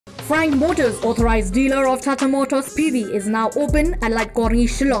Frank Motors, authorized dealer of Tata Motors PV, is now open at Lightcorny,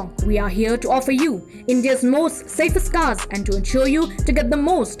 Shillong. We are here to offer you India's most safest cars and to ensure you to get the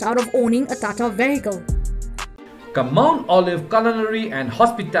most out of owning a Tata vehicle. Ka Mount Olive Culinary and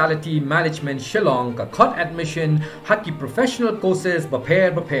Hospitality Management Shillong ka khot admission haki professional courses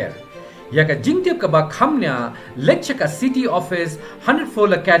prepare. Yaka jingtip ka ba khamnya lecture ka city office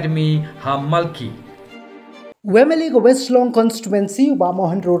 100-fold academy ha malki. MLA को West Shillong constituency wa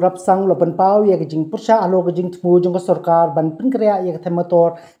mohan ro rap sang lopan pau ya jing Pyrshah alo jing thmu jong sarkar ban pynkynriah ya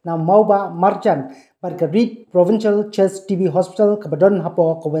metor na Mawbah marjan par ka Ri provincial chest TB hospital kabadon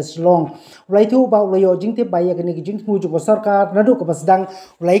hapo ko West Shillong ulai thu ba ulai yo jing te ba ya ni jing thmu jong sarkar nadu ko basdang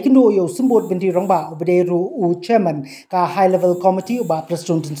ulai kindo yo simbot binti rongba ubde ru u chairman ka high level committee ba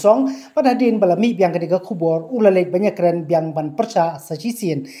president song padadin balami biang ka Khubor ulalek banyak keren biang ban Pyrshah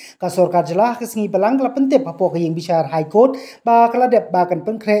sajisian ka sarkar jylla Khasi balang la pente hapo yang bicara High Court ba kala dep ba kan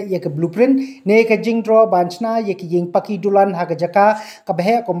pengkre ya ke blueprint ne ke jing draw banchna ya ke jing paki dulan ha ke jaka ka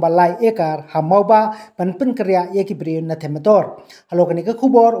behe kom balai ekar ha Mawbah ban pynkynriah ya ke bri na metor halo kan ke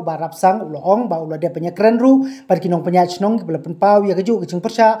Khubor ba rapsang ulong ba ulo dep nya kren ru par kinong penya shnong ke belapen pau ya ke ju ke jing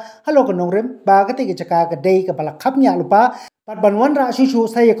Pyrshah halo kan nongrem ba ke te ke jaka ke dei ke balak khapnya lupa Pat banwan ra shu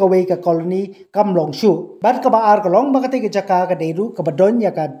saya ka wei ka colony kam long shu bat ka baar ka long ba ka te ka jaka ka deiru ka badon ya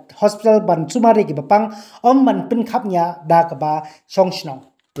ka hospital ban sumari ki bapang om man pin khapnya da ka ba shnong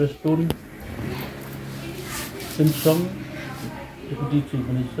Restaurant Shillong Deputy Chief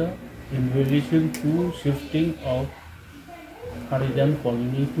Minister in relation to shifting of Harijan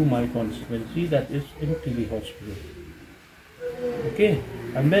colony to my constituency, that is in TB hospital. Okay,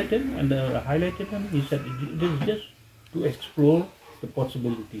 I met him and highlighted him. He said it is just to explore the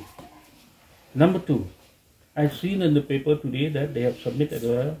possibility. Number two, I've seen in the paper today that they have submitted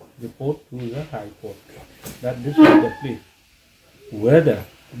a report to the High Court that this is the place. Whether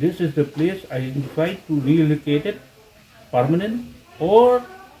this is the place identified to relocate it permanent or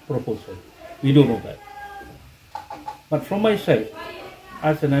proposal, we don't know that. But from my side,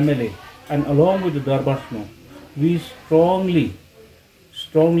 as an MLA and along with the Darbar shnong, we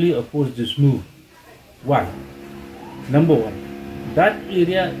strongly oppose this move. Why? Number one, that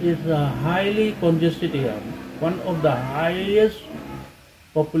area is a highly congested area, one of the highest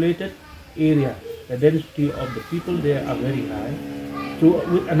populated areas. The density of the people there are very high. So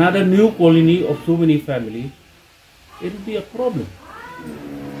with another new colony of so many families, it will be a problem.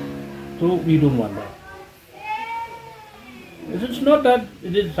 So we don't want that. It's not that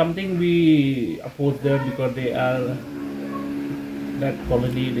it is something we oppose them because they are that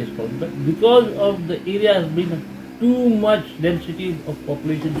colony, this colony, but because of the area has been too much density of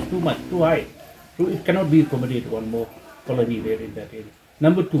population is too high. So it cannot be accommodated one more colony there in that area.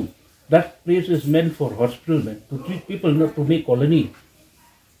 Number two, that place is meant for hospital men, to treat people, not to make colony.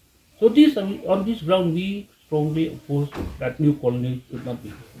 So on this ground, we strongly oppose that new colony should not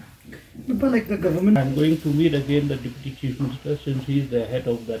be. But like the government, I'm going to meet again the Deputy Chief Minister since he is the head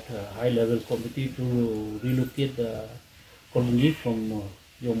of that high level committee to relocate the colony from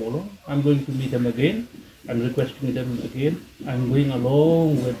Yomolo. I'm going to meet him again. I'm requesting them again. I'm going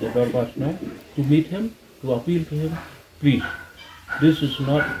along with the Darbar shnong to meet him, to appeal to him. Please, this is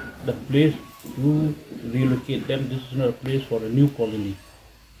not the place to relocate them. This is not a place for a new colony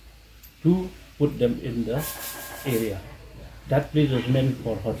to put them in the area. That place is meant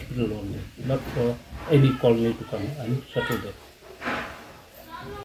for hospital only, not for any colony to come and settle there.